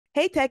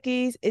Hey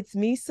techies, it's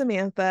me,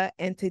 Samantha,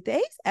 and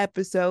today's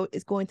episode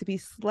is going to be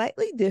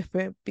slightly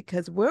different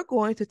because we're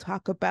going to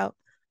talk about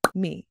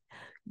me.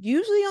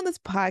 Usually on this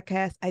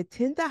podcast, I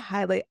tend to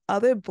highlight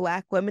other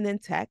Black women in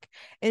tech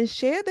and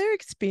share their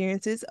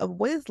experiences of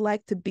what it's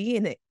like to be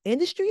in an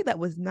industry that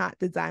was not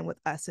designed with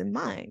us in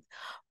mind.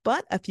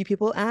 But a few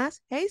people ask,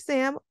 Hey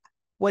Sam,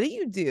 what do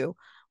you do?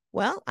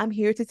 Well, I'm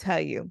here to tell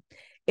you.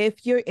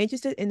 If you're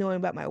interested in knowing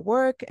about my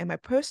work and my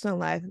personal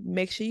life,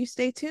 make sure you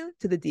stay tuned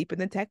to the Deep in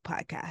the Tech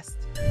podcast.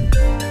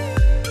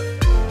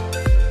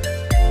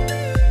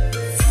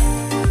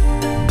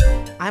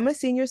 I'm a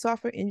senior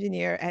software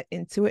engineer at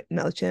Intuit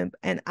MailChimp,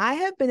 and I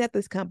have been at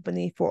this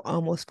company for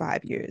almost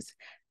 5 years.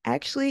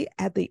 Actually,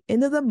 at the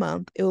end of the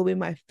month, it will be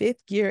my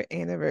 5th year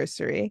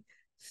anniversary.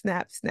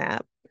 Snap,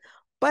 snap.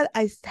 But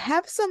I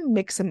have some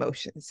mixed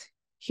emotions.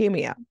 Hear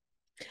me out.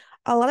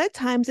 A lot of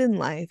times in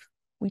life,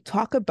 we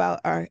talk about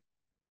our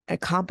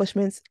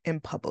accomplishments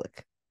in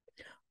public,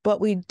 but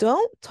we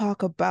don't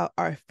talk about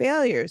our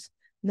failures.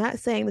 Not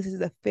saying this is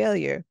a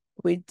failure,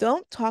 but we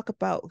don't talk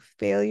about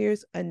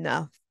failures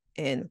enough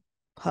in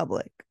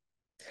public,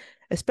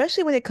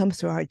 especially when it comes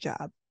to our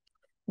job.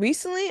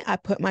 Recently, I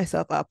put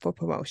myself up for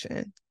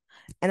promotion,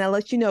 and I'll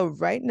let you know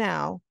right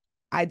now,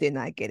 I did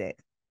not get it.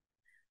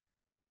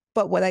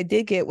 But what I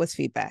did get was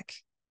feedback.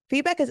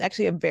 Feedback is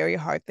actually a very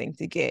hard thing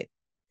to get.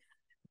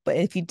 But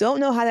if you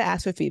don't know how to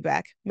ask for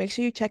feedback, make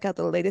sure you check out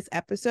the latest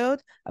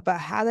episode about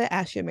how to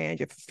ask your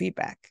manager for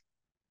feedback.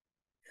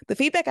 The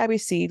feedback I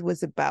received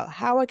was about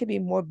how I could be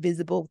more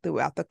visible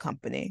throughout the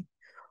company.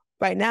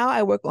 Right now,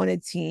 I work on a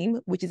team,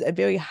 which is a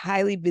very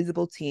highly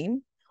visible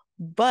team,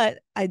 but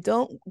I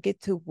don't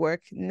get to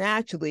work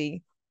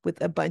naturally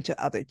with a bunch of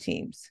other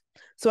teams.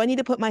 So I need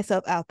to put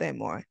myself out there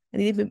more. I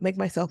need to make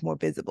myself more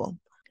visible.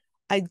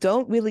 I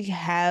don't really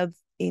have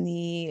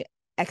any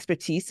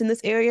expertise in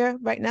this area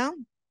right now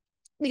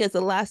because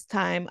the last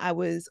time I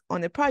was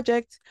on a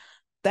project,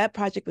 that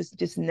project was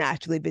just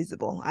naturally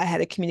visible. I had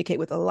to communicate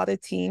with a lot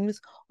of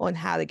teams on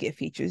how to get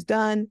features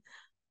done.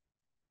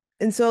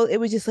 And so it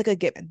was just like a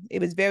given. It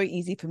was very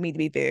easy for me to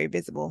be very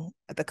visible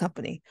at the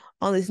company.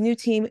 On this new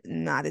team,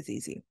 not as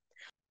easy.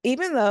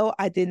 Even though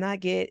I did not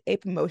get a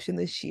promotion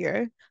this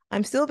year,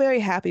 I'm still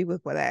very happy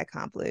with what I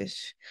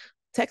accomplished.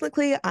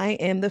 Technically, I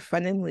am the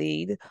front end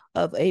lead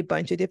of a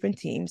bunch of different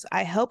teams.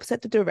 I help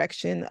set the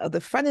direction of the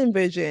front end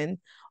vision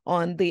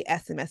on the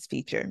SMS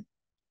feature.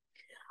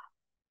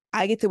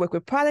 I get to work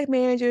with product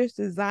managers,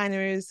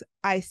 designers,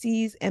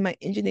 ICs, and my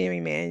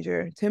engineering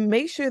manager to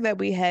make sure that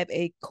we have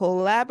a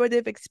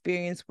collaborative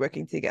experience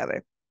working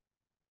together.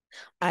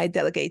 I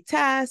delegate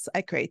tasks,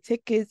 I create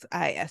tickets,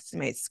 I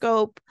estimate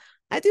scope.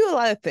 I do a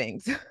lot of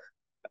things.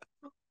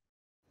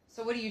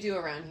 So what do you do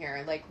around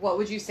here? Like, what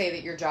would you say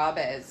that your job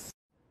is?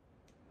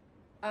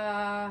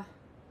 A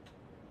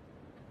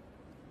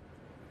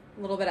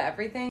little bit of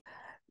everything.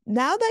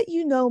 Now that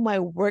you know my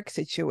work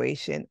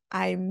situation,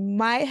 I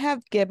might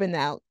have given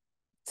out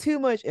too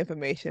much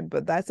information,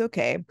 but that's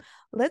okay.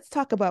 Let's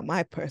talk about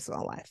my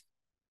personal life.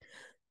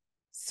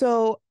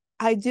 So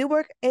I do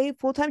work a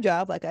full-time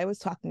job, like I was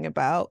talking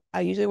about.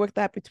 I usually work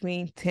that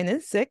between 10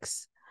 and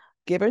 6,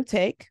 give or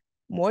take,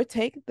 more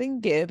take than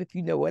give, if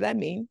you know what I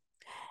mean.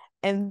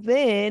 And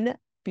then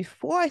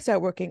before I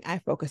start working, I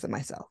focus on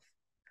myself.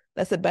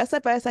 That's the best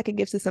advice I can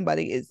give to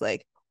somebody is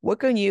like,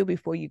 work on you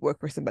before you work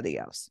for somebody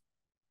else.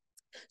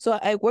 So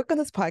I work on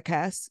this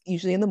podcast,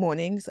 usually in the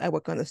mornings. I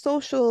work on the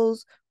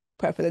socials,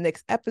 prep for the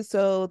next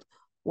episode,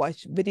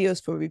 watch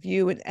videos for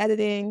review and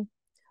editing,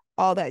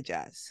 all that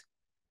jazz.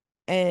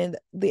 And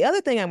the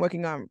other thing I'm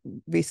working on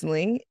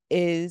recently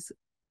is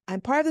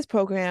I'm part of this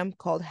program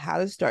called How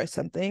to Start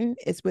Something.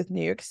 It's with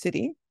New York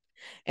City,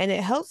 and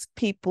it helps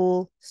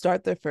people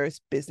start their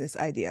first business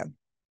idea.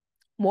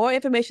 More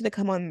information to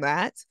come on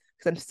that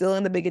because I'm still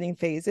in the beginning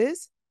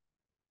phases,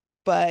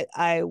 but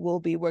I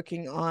will be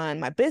working on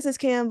my business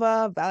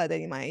Canva,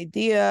 validating my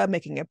idea,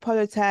 making a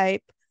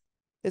prototype.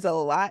 There's a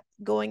lot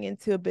going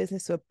into a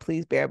business, so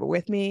please bear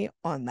with me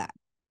on that.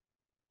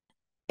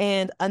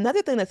 And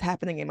another thing that's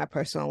happening in my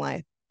personal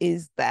life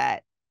is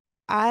that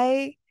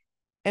I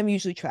am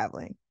usually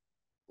traveling.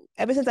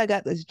 Ever since I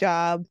got this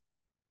job,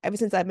 ever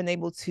since I've been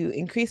able to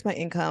increase my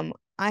income,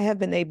 I have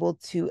been able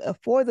to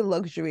afford the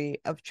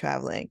luxury of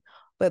traveling.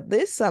 But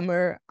this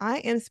summer, I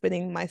am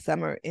spending my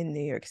summer in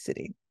New York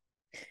City,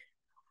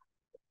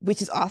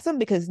 which is awesome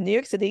because New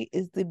York City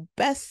is the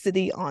best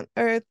city on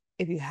earth.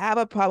 If you have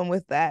a problem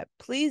with that,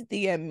 please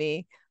DM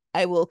me.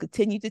 I will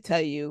continue to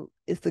tell you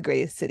it's the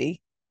greatest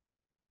city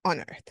on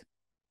earth.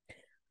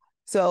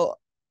 So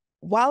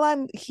while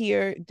I'm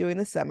here during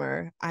the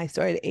summer, I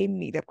started a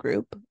meetup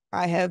group.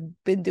 I have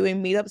been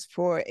doing meetups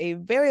for a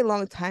very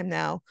long time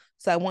now.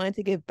 So I wanted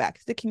to give back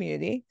to the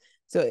community.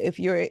 So if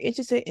you're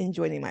interested in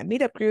joining my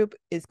meetup group,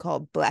 it's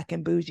called Black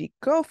and Bougie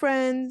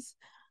Girlfriends.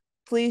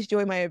 Please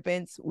join my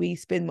events. We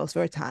spend most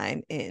of our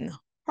time in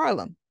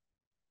Harlem.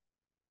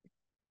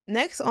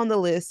 Next on the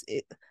list,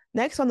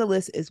 next on the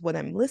list is what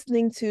I'm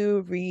listening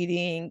to,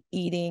 reading,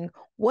 eating.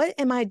 What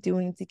am I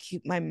doing to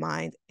keep my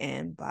mind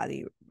and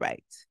body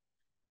right?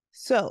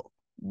 So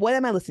what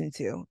am I listening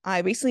to? I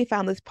recently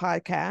found this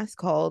podcast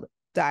called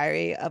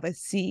Diary of a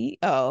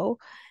CEO,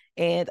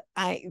 and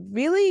I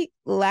really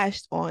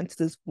latched on to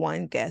this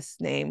one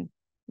guest named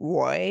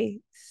Roy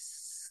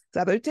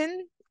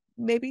Sutherton,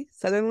 maybe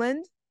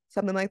Sutherland,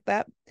 something like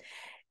that.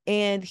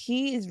 And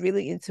he is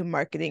really into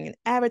marketing and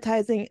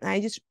advertising. And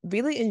I just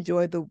really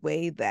enjoy the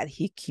way that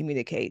he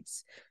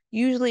communicates.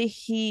 Usually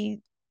he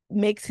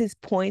makes his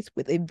points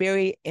with a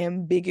very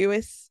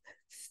ambiguous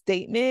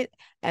statement,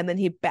 and then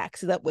he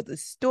backs it up with a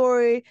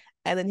story,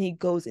 and then he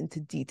goes into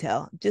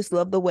detail. Just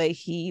love the way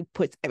he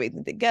puts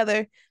everything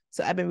together.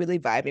 So I've been really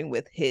vibing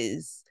with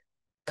his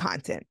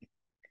content.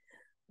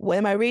 What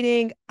am I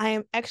reading? I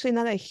am actually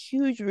not a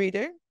huge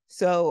reader,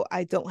 so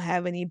I don't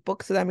have any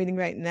books that I'm reading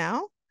right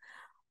now.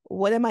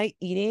 What am I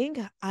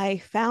eating? I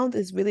found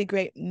this really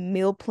great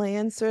meal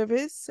plan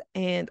service,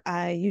 and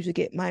I usually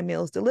get my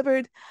meals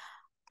delivered.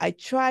 I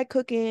try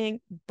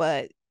cooking,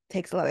 but it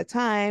takes a lot of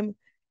time,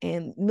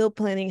 and meal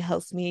planning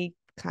helps me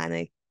kind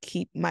of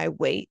keep my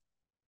weight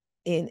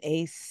in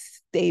a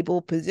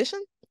stable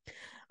position.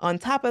 On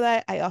top of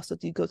that, I also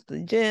do go to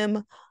the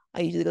gym.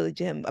 I usually go to the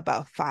gym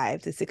about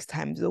 5 to 6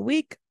 times a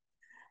week.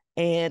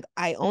 And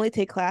I only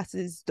take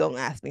classes. Don't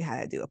ask me how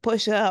to do a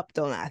push up.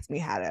 Don't ask me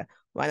how to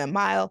run a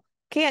mile.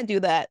 Can't do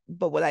that.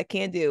 But what I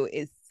can do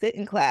is sit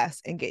in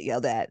class and get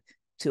yelled at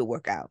to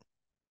work out.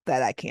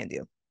 That I can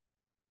do.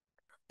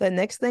 The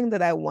next thing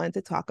that I wanted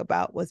to talk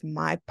about was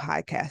my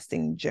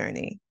podcasting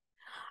journey.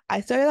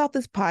 I started off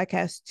this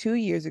podcast 2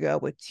 years ago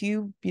with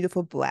two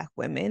beautiful Black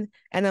women,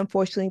 and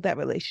unfortunately, that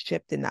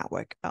relationship did not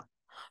work out.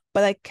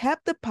 But I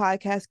kept the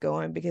podcast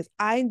going because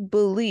I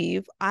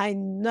believe, I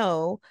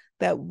know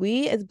that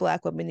we as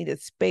Black women need a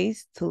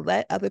space to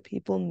let other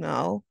people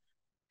know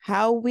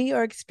how we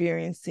are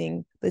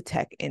experiencing the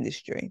tech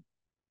industry.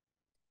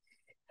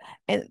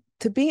 And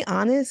to be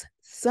honest,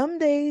 some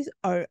days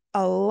are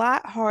a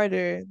lot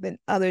harder than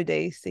other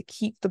days to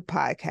keep the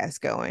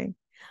podcast going.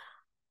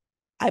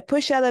 I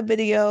push out a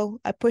video,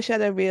 I push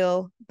out a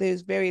reel,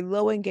 there's very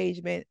low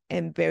engagement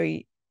and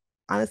very,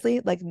 honestly,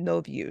 like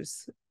no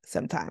views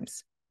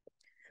sometimes.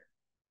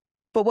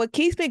 But what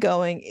keeps me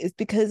going is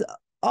because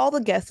all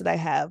the guests that I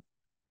have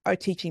are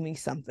teaching me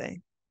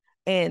something.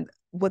 And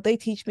what they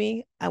teach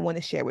me, I want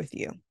to share with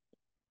you.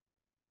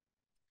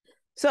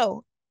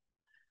 So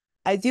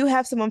I do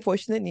have some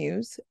unfortunate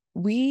news.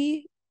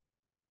 I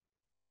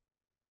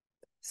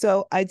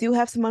do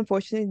have some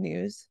unfortunate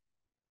news.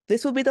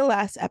 This will be the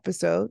last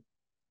episode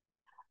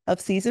of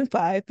season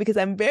 5 because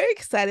I'm very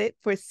excited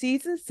for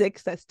season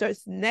 6 that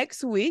starts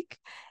next week.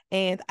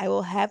 And I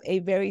will have a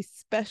very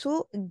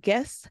special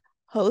guest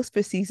host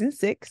for season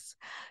 6.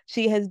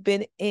 She has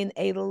been in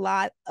a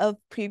lot of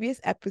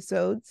previous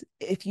episodes.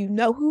 If you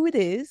know who it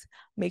is,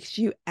 make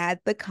sure you add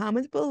the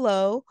comments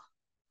below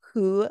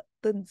who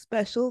the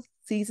special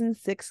season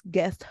 6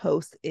 guest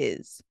host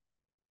is.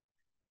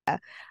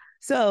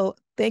 So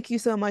thank you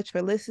so much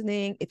for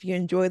listening. If you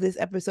enjoyed this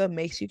episode,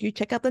 make sure you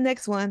check out the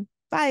next one.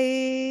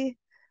 Bye.